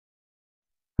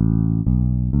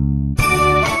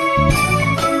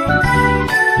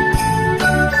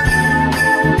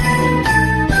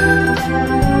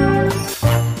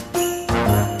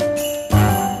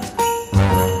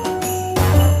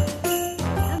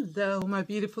Hello, my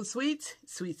beautiful sweets.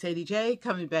 Sweet Sadie J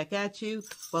coming back at you.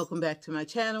 Welcome back to my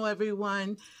channel,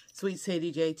 everyone. Sweet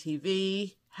Sadie J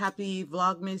TV. Happy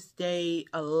Vlogmas Day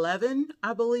 11,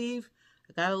 I believe.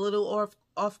 I got a little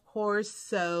off course,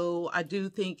 so I do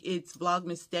think it's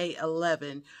Vlogmas Day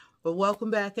 11. But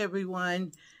welcome back,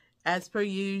 everyone. As per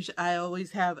usual, I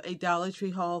always have a Dollar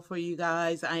Tree haul for you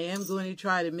guys. I am going to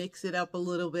try to mix it up a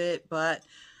little bit, but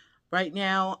right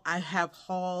now I have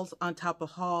hauls on top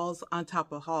of hauls on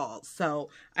top of hauls. So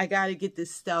I got to get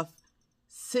this stuff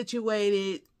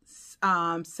situated,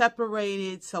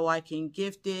 separated, so I can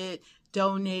gift it,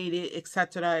 donate it,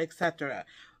 etc., etc.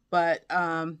 But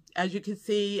as you can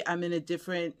see, I'm in a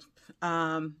different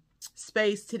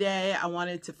space today. I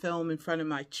wanted to film in front of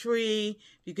my tree.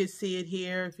 You can see it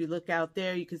here. If you look out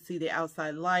there, you can see the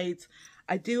outside lights.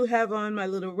 I do have on my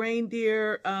little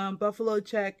reindeer buffalo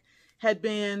check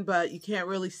headband, but you can't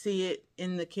really see it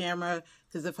in the camera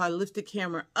because if I lift the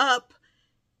camera up,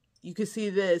 you can see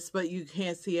this, but you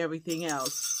can't see everything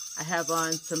else. I have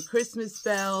on some Christmas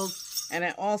bells, and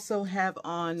I also have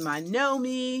on my Know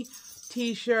Me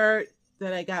t-shirt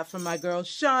that I got from my girl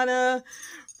Shauna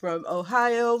from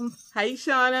Ohio. Hi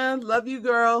Shauna, love you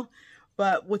girl.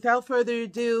 But without further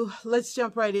ado, let's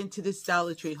jump right into this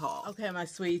Dollar Tree haul. Okay, my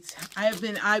sweets, I have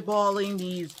been eyeballing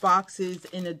these boxes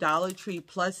in the Dollar Tree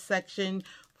Plus section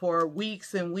for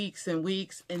weeks and weeks and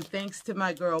weeks. And thanks to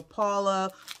my girl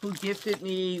Paula, who gifted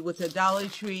me with a Dollar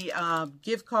Tree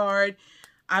gift card,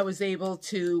 I was able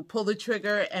to pull the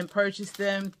trigger and purchase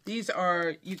them. These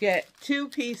are, you get 2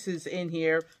 pieces in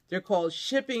here. They're called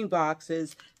shipping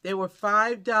boxes. They were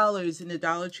 $5 in the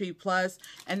Dollar Tree Plus,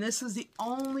 and this was the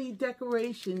only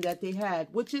decoration that they had,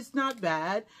 which is not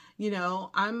bad. You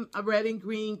know, I'm a red and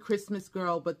green Christmas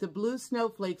girl, but the blue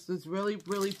snowflakes was really,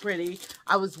 really pretty.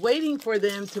 I was waiting for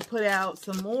them to put out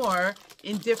some more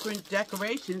in different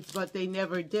decorations, but they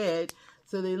never did.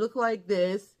 So they look like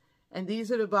this. And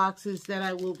these are the boxes that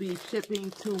I will be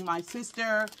shipping to my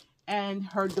sister and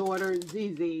her daughter,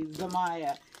 Zizi,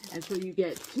 Zamaya. And so you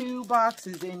get 2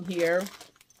 boxes in here.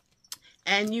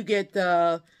 And you get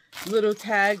the little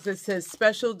tags that says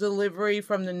special delivery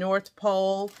from the North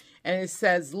Pole. And it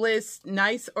says list,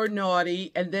 nice or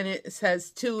naughty. And then it says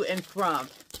to and from.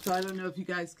 So I don't know if you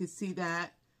guys can see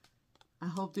that. I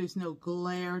hope there's no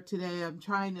glare today. I'm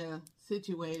trying to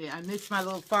situate it. I missed my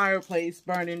little fireplace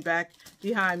burning back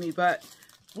behind me, but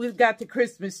we've got the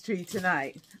Christmas tree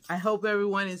tonight. I hope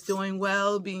everyone is doing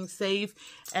well, being safe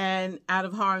and out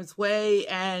of harm's way,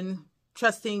 and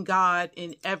trusting God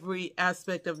in every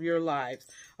aspect of your lives,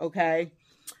 okay?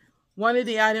 One of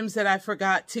the items that I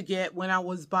forgot to get when I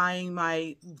was buying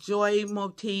my joy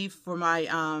motif for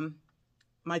my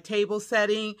my table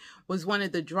setting was one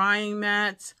of the drying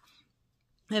mats.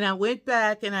 And I went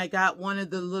back and I got one of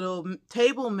the little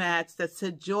table mats that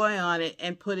said joy on it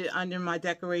and put it under my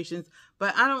decorations.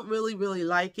 But I don't really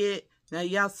like it. Now,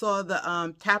 y'all saw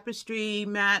the tapestry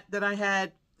mat that I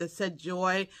had that said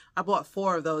joy. I bought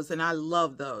 4 of those and I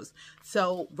love those.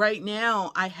 So right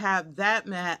now I have that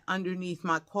mat underneath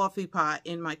my coffee pot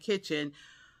in my kitchen,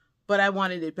 but I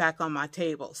wanted it back on my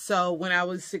table. So when I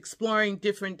was exploring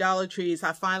different Dollar Trees,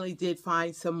 I finally did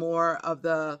find some more of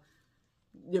the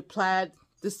plaid.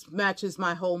 This matches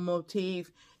my whole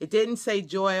motif. It didn't say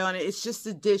joy on it. It's just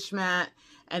a dish mat.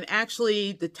 And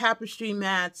actually, the tapestry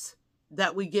mats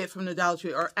that we get from the Dollar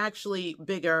Tree are actually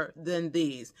bigger than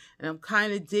these. And I'm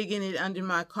kind of digging it under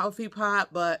my coffee pot,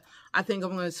 but I think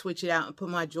I'm going to switch it out and put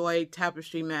my joy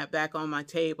tapestry mat back on my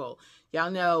table. Y'all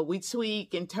know we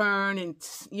tweak and turn and,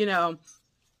 you know,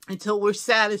 until we're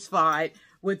satisfied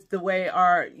with the way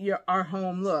our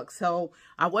home looks. So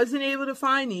I wasn't able to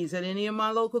find these at any of my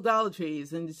local Dollar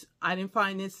Trees, and I didn't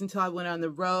find this until I went on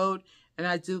the road, and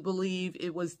I do believe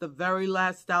it was the very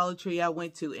last Dollar Tree I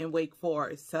went to in Wake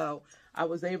Forest. So I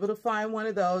was able to find one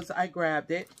of those. I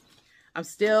grabbed it. I'm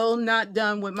still not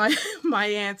done with my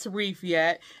aunt's wreath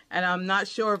yet, and I'm not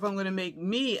sure if I'm going to make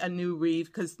me a new wreath,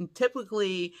 because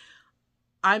typically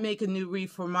I make a new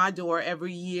wreath for my door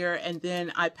every year, and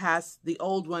then I pass the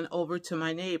old one over to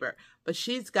my neighbor. But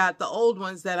she's got the old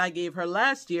ones that I gave her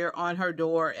last year on her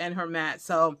door and her mat.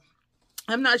 So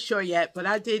I'm not sure yet, but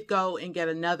I did go and get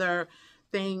another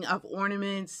thing of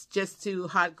ornaments just to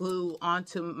hot glue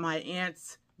onto my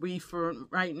aunt's wreath for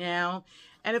right now.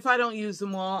 And if I don't use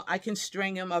them all, I can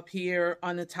string them up here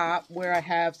on the top where I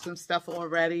have some stuff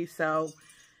already. So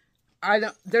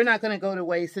they're not going to go to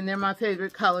waste, and they're my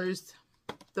favorite colors.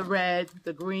 the red,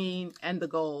 the green, and the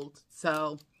gold.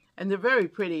 So, and they're very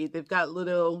pretty. They've got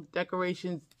little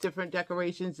decorations, different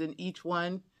decorations in each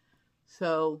one.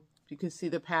 So you can see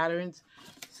the patterns.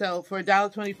 So for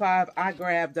 $1.25, I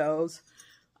grabbed those.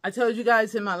 I told you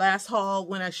guys in my last haul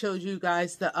when I showed you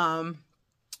guys the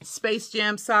Space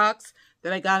Jam socks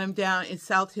that I got them down in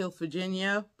South Hill,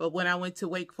 Virginia. But when I went to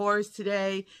Wake Forest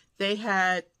today, they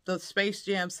had the Space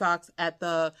Jam socks at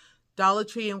the Dollar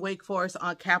Tree in Wake Forest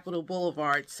on Capitol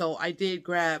Boulevard. So I did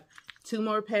grab 2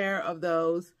 more pair of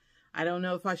those. I don't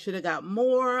know if I should have got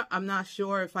more. I'm not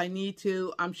sure if I need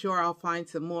to. I'm sure I'll find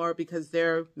some more because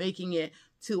they're making it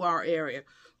to our area.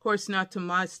 Of course, not to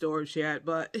my stores yet,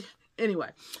 but anyway,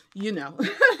 you know.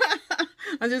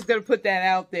 I'm just going to put that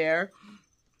out there.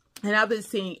 And I've been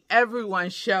seeing everyone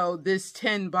show this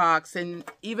 10 box. And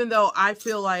even though I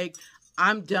feel like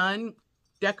I'm done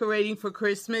decorating for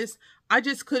Christmas, I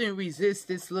just couldn't resist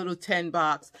this little 10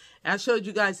 box. And I showed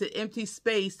you guys an empty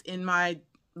space in my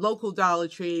local Dollar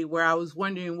Tree where I was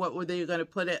wondering what were they going to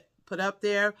put up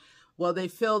there. Well, they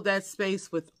filled that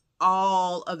space with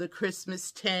all of the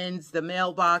Christmas tins, the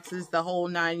mailboxes, the whole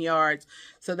 9 yards.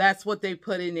 So that's what they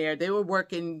put in there. They were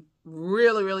working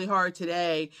really, really hard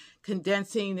today,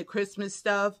 condensing the Christmas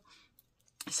stuff.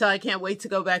 So I can't wait to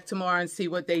go back tomorrow and see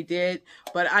what they did.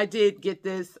 But I did get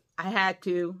this. I had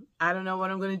to. I don't know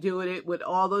what I'm going to do with it. With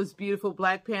all those beautiful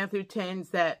Black Panther tins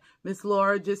that Miss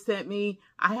Laura just sent me,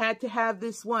 I had to have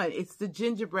this one. It's the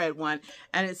gingerbread one.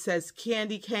 And it says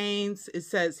candy canes. It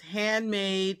says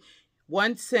handmade,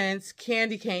 1 cent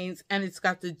candy canes. And it's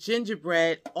got the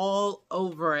gingerbread all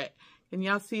over it. Can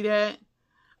y'all see that?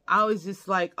 I was just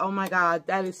like, oh my God,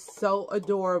 that is so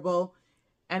adorable.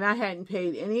 And I hadn't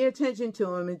paid any attention to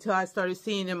them until I started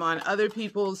seeing them on other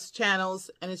people's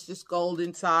channels. And it's just gold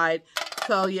inside.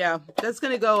 So yeah, that's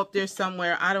going to go up there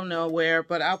somewhere. I don't know where,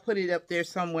 but I'll put it up there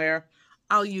somewhere.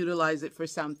 I'll utilize it for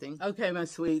something. Okay, my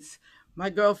sweets. My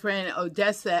girlfriend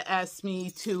Odessa asked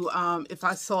me to, if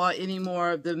I saw any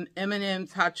more of the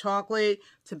M&M's hot chocolate,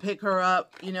 to pick her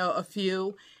up, you know, a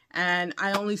few. And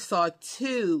I only saw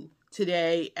 2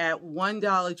 today at one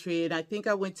Dollar Tree, and I think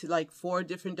I went to like 4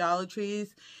 different Dollar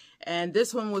Trees, and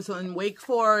this one was in Wake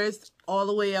Forest all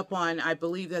the way up on, I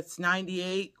believe that's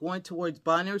 98 going towards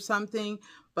Bunn or something,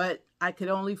 but I could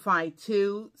only find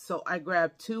 2, so I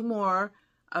grabbed 2 more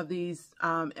of these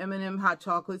M&M hot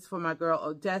chocolates for my girl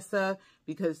Odessa,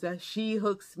 because she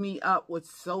hooks me up with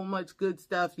so much good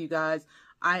stuff, you guys.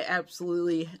 I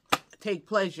absolutely take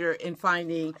pleasure in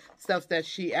finding stuff that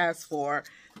she asked for,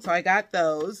 so I got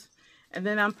those. And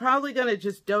then I'm probably going to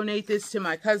just donate this to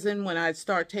my cousin when I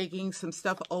start taking some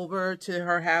stuff over to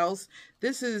her house.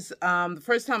 This is the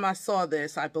first time I saw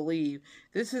this, I believe.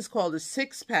 This is called a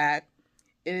 6-pack.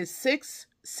 It is 6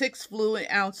 fluid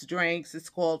ounce drinks. It's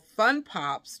called Fun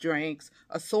Pops drinks,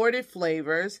 assorted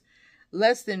flavors,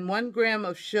 less than 1 gram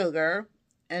of sugar,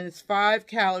 and it's 5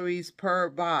 calories per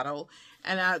bottle.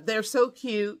 And they're so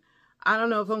cute. I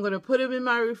don't know if I'm going to put them in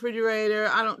my refrigerator.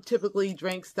 I don't typically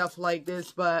drink stuff like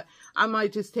this, but I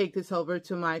might just take this over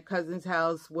to my cousin's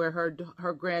house where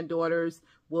her granddaughters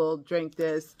will drink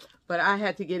this. But I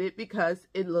had to get it because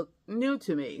it looked new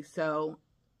to me. So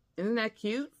isn't that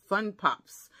cute? Fun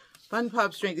Pops. Fun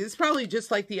Pops drink. It's probably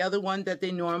just like the other one that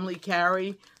they normally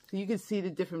carry. So you can see the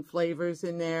different flavors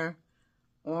in there.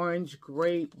 Orange,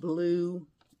 grape, blue,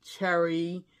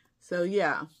 cherry. So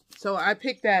yeah. So I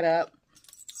picked that up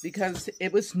because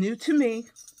it was new to me.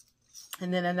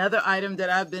 And then another item that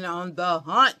I've been on the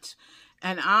hunt,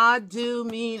 and I do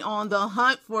mean on the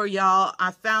hunt for, y'all.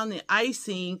 I found the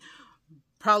icing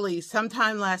probably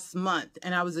sometime last month,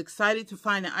 and I was excited to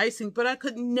find the icing, but I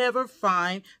could never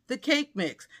find the cake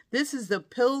mix. This is the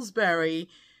Pillsbury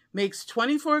makes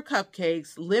 24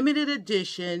 cupcakes, limited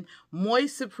edition,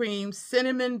 Moist Supreme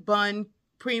Cinnamon Bun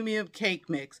Premium Cake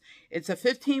Mix. It's a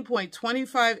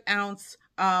 15.25 ounce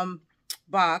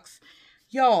box.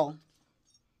 Y'all,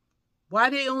 why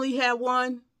they only had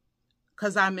one?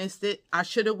 Because I missed it. I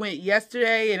should have went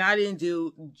yesterday, and I didn't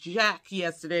do jack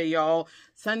yesterday, y'all.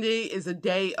 Sunday is a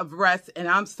day of rest, and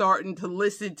I'm starting to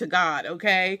listen to God,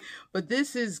 okay? But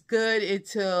this is good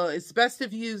until it's best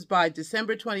of used by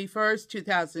December 21st,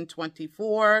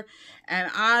 2024. And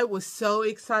I was so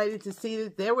excited to see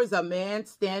that there was a man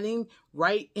standing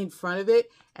right in front of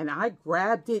it, and I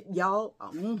grabbed it, y'all.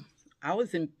 I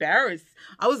was embarrassed.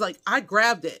 I was like, I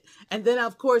grabbed it. And then,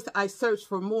 of course, I searched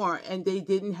for more, and they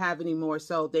didn't have any more.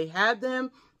 So they had them,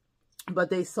 but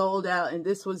they sold out, and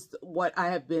this was what I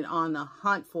have been on the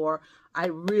hunt for. I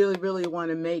really, really want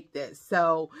to make this.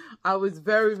 So I was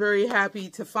very, very happy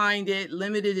to find it.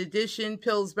 Limited edition,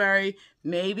 Pillsbury.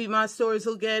 Maybe my stores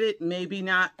will get it, maybe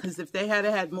not, because if they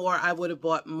had more, I would have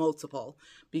bought multiple,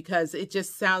 because it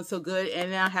just sounds so good.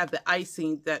 And I have the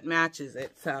icing that matches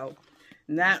it. So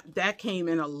that came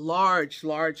in a large,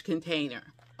 large container.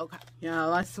 Okay. You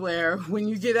know, I swear, when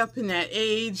you get up in that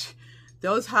age,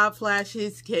 those hot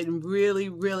flashes can really,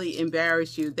 really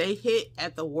embarrass you. They hit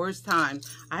at the worst time.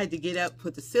 I had to get up,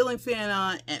 put the ceiling fan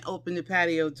on, and open the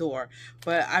patio door.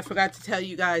 But I forgot to tell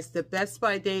you guys, the Best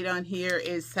By date on here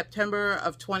is September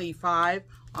of 25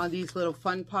 on these little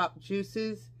Fun Pop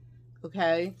juices.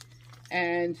 Okay.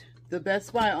 And the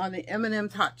Best By on the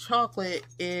M&M's hot chocolate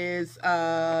is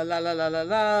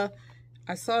I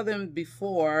saw them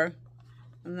before.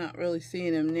 I'm not really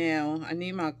seeing them now. I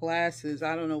need my glasses.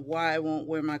 I don't know why I won't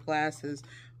wear my glasses.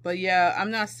 But yeah,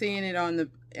 I'm not seeing it on the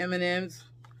M&M's.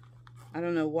 I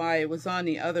don't know why. It was on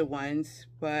the other ones.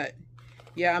 But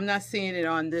yeah, I'm not seeing it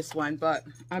on this one. But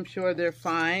I'm sure they're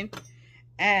fine.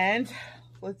 And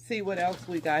let's see what else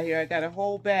we got here. I got a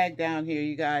whole bag down here,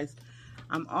 you guys.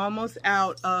 I'm almost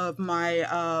out of my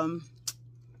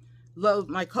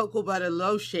my cocoa butter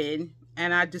lotion.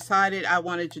 And I decided I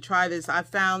wanted to try this. I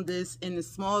found this in the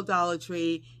small Dollar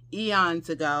Tree eons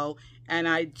ago. And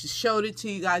I just showed it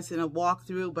to you guys in a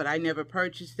walkthrough, but I never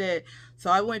purchased it. So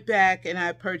I went back and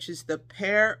I purchased the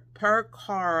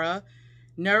Percara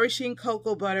Nourishing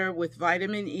Cocoa Butter with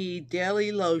Vitamin E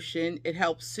Daily Lotion. It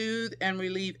helps soothe and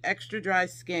relieve extra dry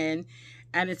skin.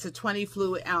 And it's a 20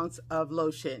 fluid ounce of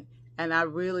lotion. And I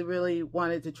really, really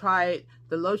wanted to try it.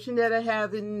 The lotion that I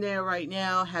have in there right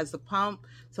now has a pump.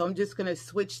 So I'm just going to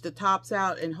switch the tops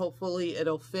out and hopefully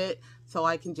it'll fit. So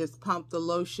I can just pump the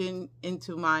lotion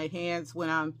into my hands when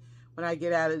I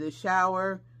get out of the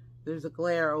shower. There's a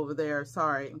glare over there,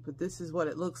 sorry. But this is what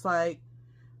it looks like.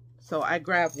 So I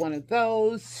grabbed one of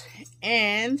those.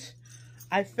 And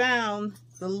I found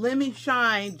the Lemmy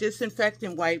Shine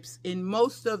disinfectant wipes in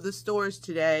most of the stores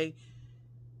today.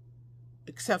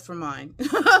 Except for mine.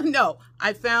 No,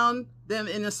 I found them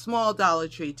in a small Dollar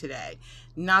Tree today,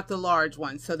 not the large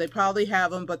one. So they probably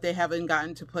have them, but they haven't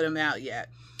gotten to put them out yet.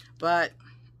 But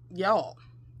y'all,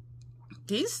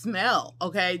 these smell,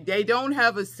 okay? They don't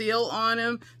have a seal on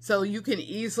them, so you can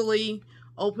easily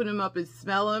open them up and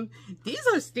smell them. These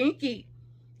are stinky.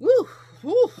 Woo.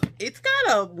 Whew, it's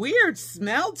got a weird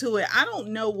smell to it. I don't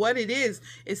know what it is.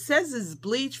 It says it's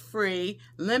bleach-free,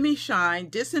 Lemmy Shine,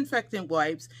 disinfectant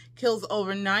wipes, kills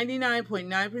over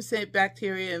 99.9%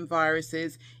 bacteria and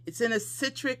viruses. It's in a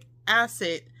citric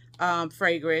acid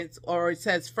fragrance, or it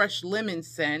says fresh lemon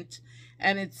scent.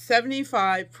 And it's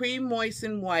 75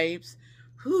 pre-moistened wipes.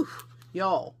 Whew,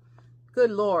 y'all,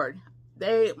 good Lord.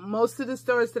 Most of the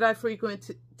stores that I frequent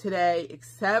today,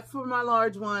 except for my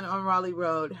large one on Raleigh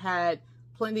Road, had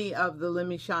plenty of the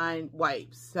Lemmy Shine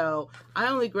wipes. So I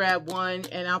only grabbed one,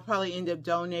 and I'll probably end up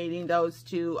donating those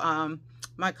to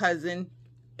my cousin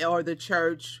or the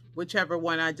church, whichever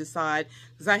one I decide,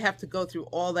 because I have to go through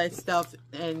all that stuff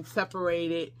and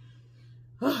separate it.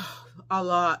 a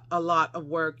lot of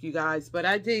work, you guys. But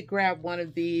I did grab one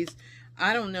of these.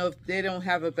 I don't know if they don't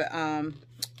have a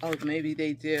oh, maybe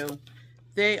they do.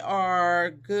 They are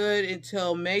good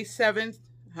until May 7th.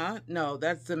 Huh? No,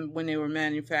 that's when they were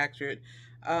manufactured.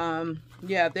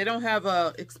 Yeah, they don't have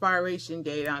a expiration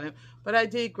date on it. But I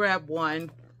did grab one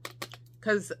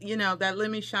because, you know, that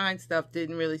Lemmy Shine stuff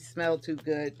didn't really smell too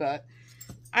good. But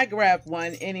I grabbed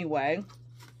one anyway.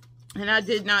 And I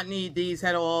did not need these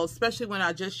at all, especially when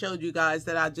I just showed you guys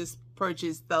that I just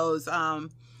purchased those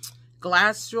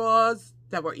glass straws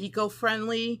that were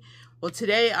eco-friendly. Well,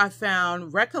 today I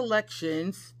found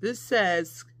Recollections. This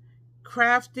says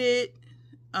crafted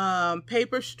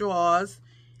paper straws,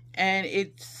 and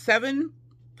it's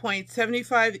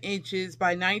 7.75 inches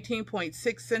by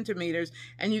 19.6 centimeters,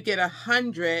 and you get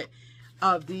 100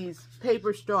 of these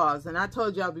paper straws. And I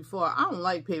told y'all before, I don't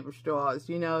like paper straws.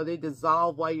 You know, they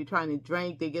dissolve while you're trying to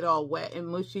drink. They get all wet and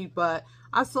mushy. But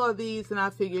I saw these and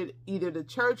I figured either the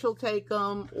church will take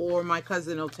them or my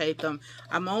cousin will take them.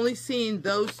 I'm only seeing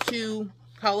those two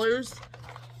colors.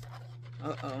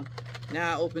 Uh-oh.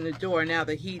 Now I open the door. Now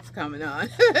the heat's coming on.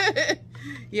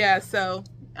 Yeah, so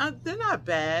they're not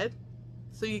bad.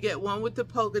 So you get one with the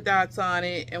polka dots on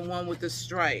it and one with the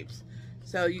stripes.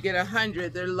 So you get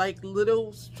 100. They're like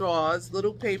little straws,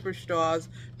 little paper straws.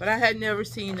 But I had never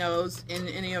seen those in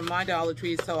any of my Dollar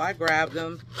Trees, so I grabbed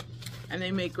them. And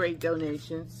they make great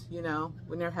donations, you know,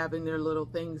 when they're having their little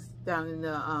things down in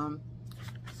the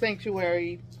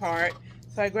sanctuary part.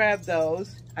 So I grabbed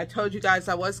those. I told you guys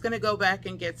I was going to go back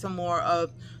and get some more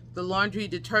of the laundry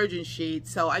detergent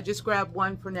sheets. So I just grabbed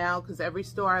one for now because every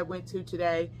store I went to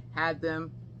today had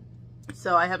them.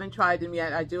 So I haven't tried them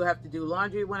yet. I do have to do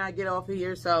laundry when I get off of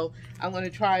here. So I'm going to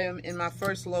try them in my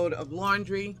first load of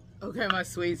laundry. Okay, my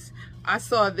sweets. I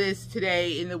saw this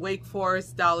today in the Wake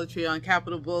Forest Dollar Tree on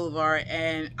Capitol Boulevard,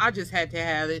 and I just had to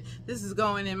have it. This is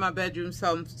going in my bedroom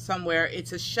somewhere.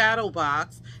 It's a shadow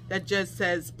box that just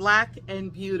says Black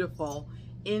and Beautiful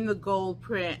in the gold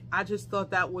print. I just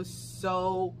thought that was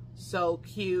so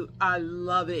cute. I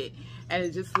love it. And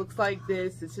it just looks like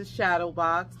this. It's a shadow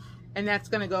box, and that's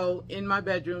going to go in my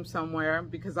bedroom somewhere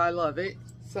because I love it.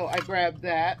 So I grabbed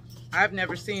that. I've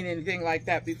never seen anything like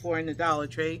that before in the Dollar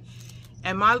Tree.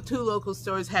 And my two local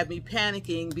stores had me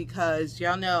panicking because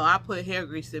y'all know I put hair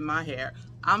grease in my hair.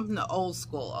 I'm from the old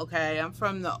school, okay? I'm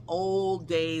from the old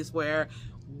days where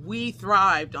we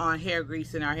thrived on hair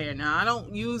grease in our hair. Now, I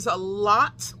don't use a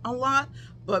lot,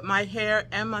 but my hair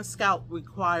and my scalp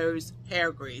requires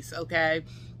hair grease, okay?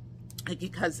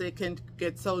 Because it can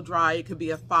get so dry, it could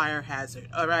be a fire hazard,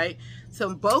 all right?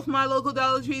 So both my local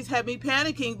Dollar Trees had me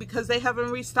panicking because they haven't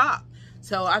restocked.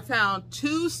 So I found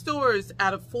 2 stores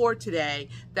out of 4 today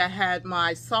that had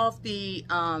my Softy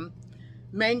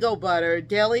mango butter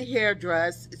daily hair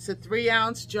dress. It's a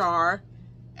 3-ounce jar,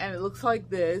 and it looks like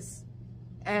this.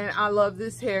 And I love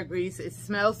this hair grease. It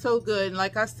smells so good. And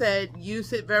like I said,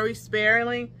 use it very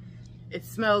sparingly. It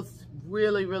smells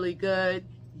really good.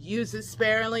 Use it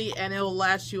sparingly and it'll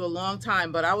last you a long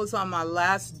time. But I was on my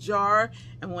last jar,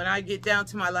 and when I get down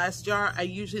to my last jar, I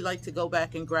usually like to go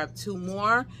back and grab 2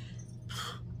 more.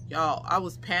 Y'all, I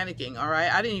was panicking, all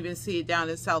right? I didn't even see it down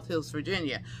in South Hills,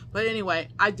 Virginia. But anyway,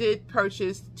 I did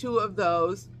purchase 2 of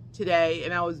those today,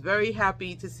 and I was very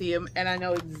happy to see them. And I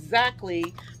know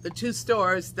exactly the 2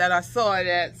 stores that I saw it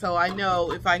at, so I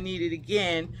know if I need it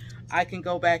again, I can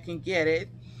go back and get it.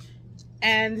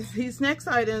 And these next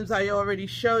items, I already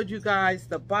showed you guys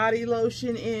the body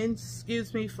lotion in.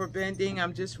 Excuse me for bending.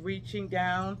 I'm just reaching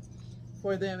down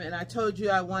for them. And I told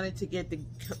you I wanted to get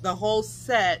the whole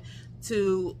set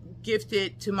to gift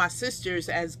it to my sisters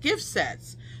as gift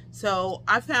sets. So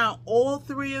I found all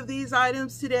 3 of these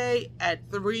items today at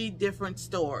 3 different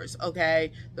stores,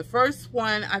 okay? The first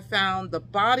one, I found the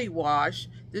body wash.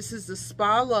 This is the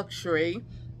Spa Luxury.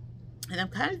 And I'm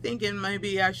kind of thinking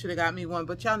maybe I should have got me one,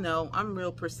 but y'all know I'm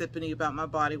real persnickety about my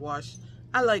body wash.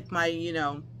 I like my, you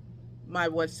know, my,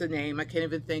 what's the name? I can't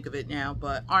even think of it now,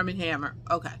 but Arm & Hammer.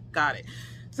 Okay, got it.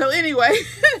 So anyway,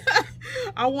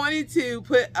 I wanted to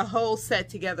put a whole set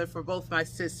together for both my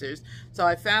sisters. So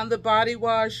I found the body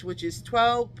wash, which is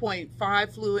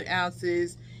 12.5 fluid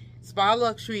ounces, Spa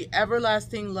Luxury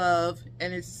Everlasting Love,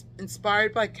 and it's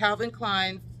inspired by Calvin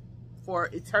Klein for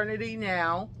Eternity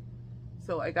Now.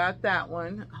 So I got that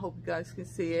one. I hope you guys can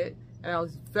see it. And I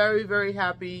was very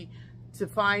happy to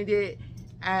find it.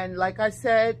 And like I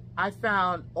said, I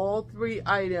found all 3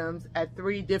 items at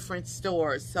 3 different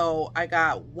stores. So I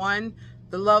got one,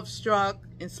 the Love Struck,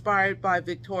 inspired by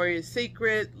Victoria's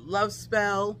Secret, Love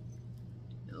Spell.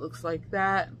 It looks like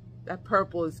that. That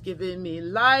purple is giving me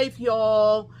life,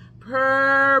 y'all.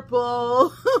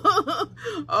 Purple.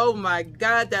 Oh my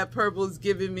God, that purple is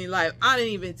giving me life. I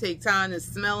didn't even take time to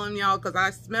smell them, y'all, because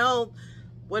I smelled,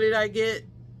 what did I get?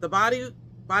 The body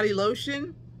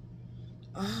lotion.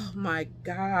 Oh my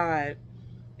God,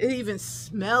 it even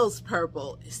smells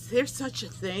purple. Is there such a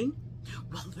thing?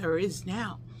 Well, there is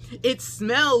now. It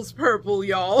smells purple,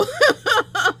 y'all.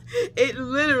 It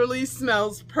literally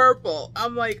smells purple.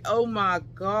 I'm like, oh my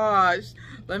gosh.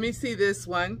 Let me see this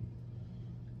one.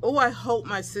 Oh, I hope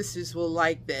my sisters will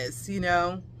like this, you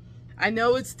know. I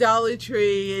know it's Dollar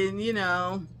Tree, and, you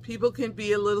know, people can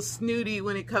be a little snooty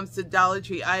when it comes to Dollar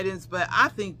Tree items, but I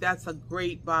think that's a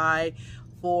great buy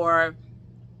for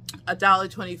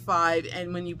 $1.25.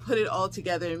 And when you put it all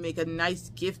together and make a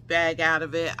nice gift bag out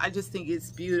of it, I just think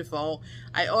it's beautiful.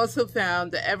 I also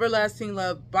found the Everlasting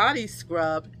Love body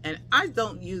scrub, and I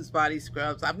don't use body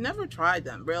scrubs. I've never tried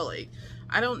them, really.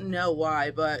 I don't know why,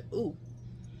 but ooh,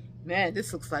 man,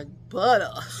 this looks like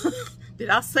butter. Did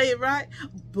I say it right?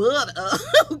 Butter.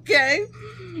 Okay.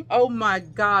 Oh my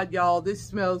God, y'all, this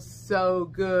smells so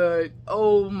good.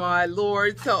 Oh my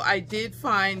Lord. So I did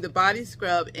find the body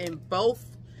scrub in both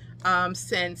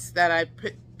scents that I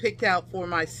picked out for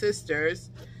my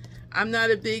sisters. I'm not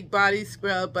a big body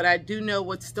scrub, but I do know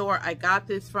what store I got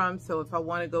this from. So if I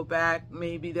want to go back,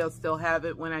 maybe they'll still have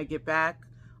it when I get back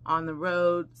on the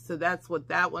road. So that's what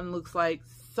that one looks like.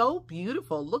 So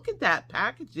beautiful. Look at that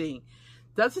packaging.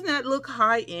 Doesn't that look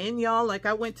high end, y'all? Like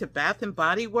I went to Bath and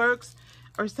Body Works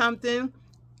or something.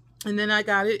 And then I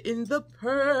got it in the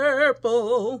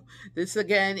purple. This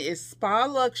again is Spa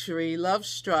Luxury Love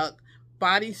Struck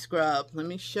Body Scrub. Let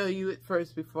me show you it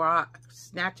first before I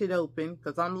snatch it open,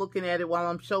 because I'm looking at it while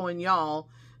I'm showing y'all.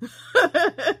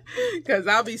 Because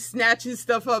I'll be snatching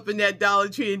stuff up in that Dollar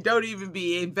Tree and don't even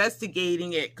be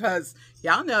investigating it, because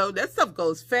y'all know that stuff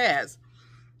goes fast.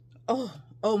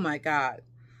 Oh my God.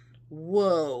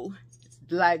 Whoa.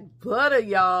 It's like butter,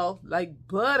 y'all. Like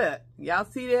butter. Y'all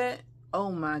see that?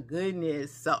 Oh my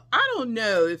goodness. So I don't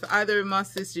know if either of my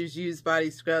sisters use body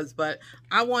scrubs, but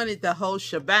I wanted the whole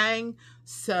shebang,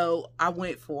 so I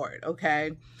went for it,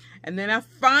 okay? And then I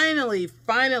finally,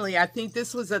 I think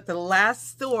this was at the last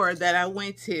store that I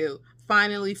went to,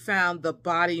 finally found the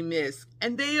body mist.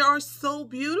 And they are so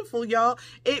beautiful, y'all.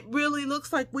 It really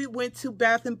looks like we went to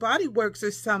Bath and Body Works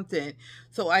or something.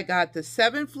 So I got the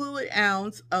 7 fluid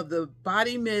ounce of the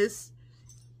body mist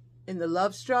in the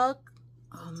Love Struck.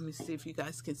 Oh, let me see if you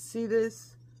guys can see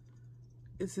this.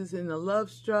 This is in the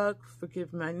Love Struck.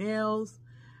 Forgive my nails.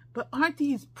 But aren't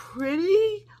these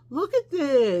pretty? Look at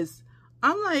this.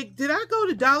 I'm like, did I go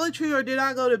to Dollar Tree or did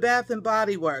I go to Bath and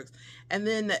Body Works? And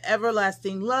then the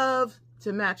Everlasting Love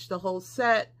to match the whole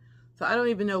set. So I don't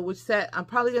even know which set. I'm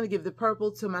probably going to give the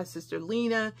purple to my sister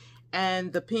Lena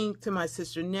and the pink to my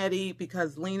sister Nettie,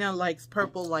 because Lena likes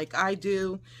purple like I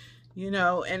do, you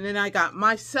know. And then I got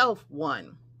myself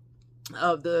one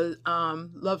of the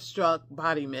Love Struck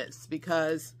body mist,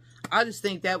 because I just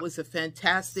think that was a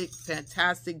fantastic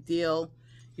deal,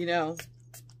 you know.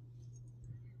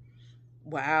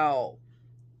 Wow.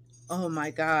 Oh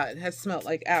my God, that smelled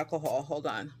like alcohol. Hold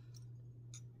on.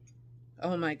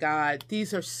 Oh my God,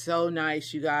 these are so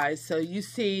nice, you guys. So you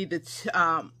see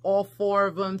the all 4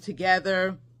 of them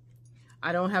together.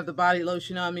 I don't have the body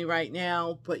lotion on me right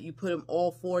now, but you put them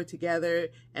all 4 together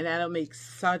and that'll make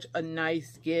such a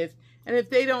nice gift. And if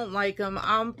they don't like them,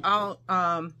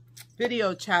 I'll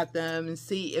video chat them and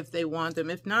see if they want them.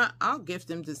 If not, I'll gift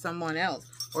them to someone else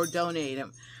or donate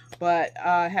them. But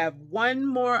I have one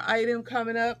more item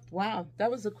coming up. Wow,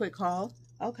 that was a quick haul.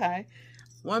 Okay.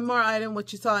 One more item,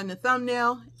 what you saw in the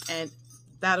thumbnail, and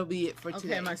that'll be it for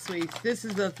today, my sweets. This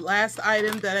is the last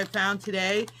item that I found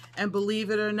today, and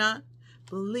believe it or not,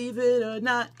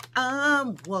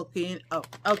 I'm woken up.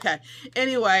 Okay.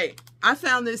 Anyway, I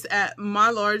found this at my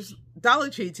large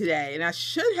Dollar Tree today, and I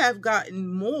should have gotten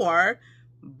more,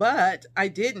 but I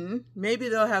didn't. Maybe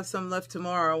they'll have some left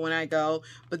tomorrow when I go.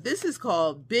 But this is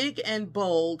called Big and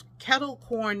Bold Kettle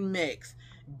Corn Mix.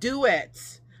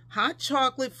 Duets. Hot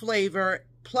chocolate flavor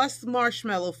plus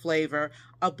marshmallow flavor.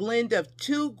 A blend of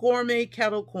 2 gourmet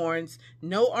kettle corns.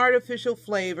 No artificial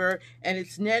flavor. And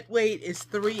its net weight is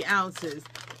 3 ounces.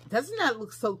 Doesn't that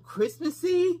look so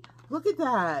Christmassy? Look at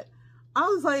that. I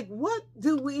was like, what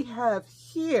do we have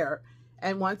here?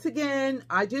 And once again,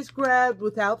 I just grabbed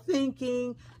without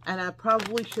thinking, and I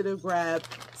probably should have grabbed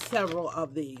several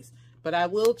of these. But I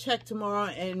will check tomorrow,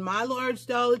 and my large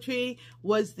Dollar Tree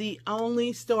was the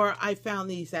only store I found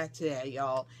these at today,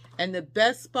 y'all. And the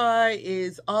Best Buy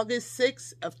is August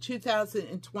 6th of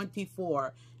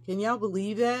 2024. Can y'all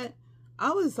believe that? I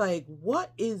was like,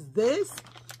 what is this?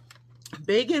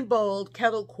 Big and Bold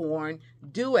Kettle Corn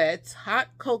Duets Hot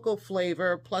Cocoa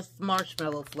Flavor plus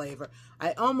Marshmallow Flavor.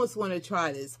 I almost want to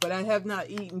try this, but I have not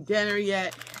eaten dinner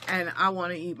yet, and I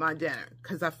want to eat my dinner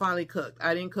because I finally cooked.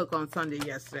 I didn't cook on Sunday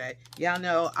yesterday. Y'all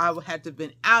know I had to have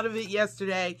been out of it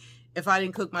yesterday if I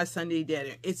didn't cook my Sunday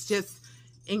dinner. It's just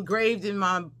engraved in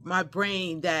my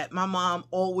brain that my mom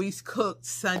always cooked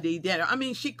Sunday dinner. I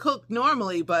mean, she cooked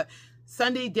normally, but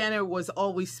Sunday dinner was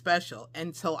always special.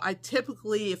 And so I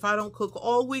typically, if I don't cook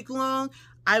all week long,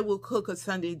 I will cook a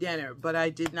Sunday dinner. But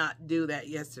I did not do that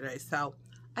yesterday, so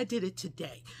I did it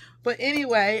today. But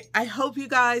anyway, I hope you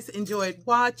guys enjoyed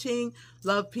watching.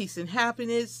 Love, peace, and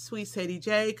happiness. Sweet Sadie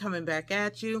J coming back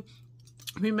at you.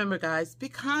 Remember, guys, be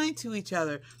kind to each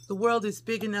other. The world is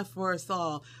big enough for us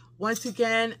all. Once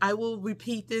again, I will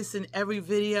repeat this in every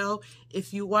video.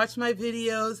 If you watch my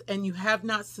videos and you have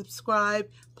not subscribed,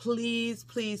 please,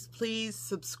 please, please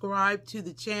subscribe to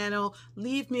the channel.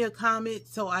 Leave me a comment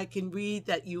so I can read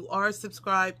that you are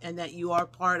subscribed and that you are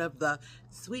part of the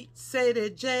Sweet Sadie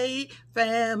J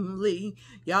family.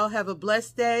 Y'all have a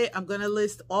blessed day. I'm going to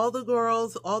list all the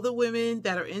girls, all the women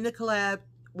that are in the collab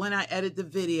when I edit the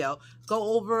video.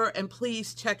 Go over and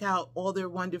please check out all their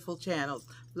wonderful channels.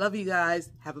 Love you guys.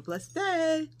 Have a blessed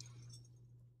day.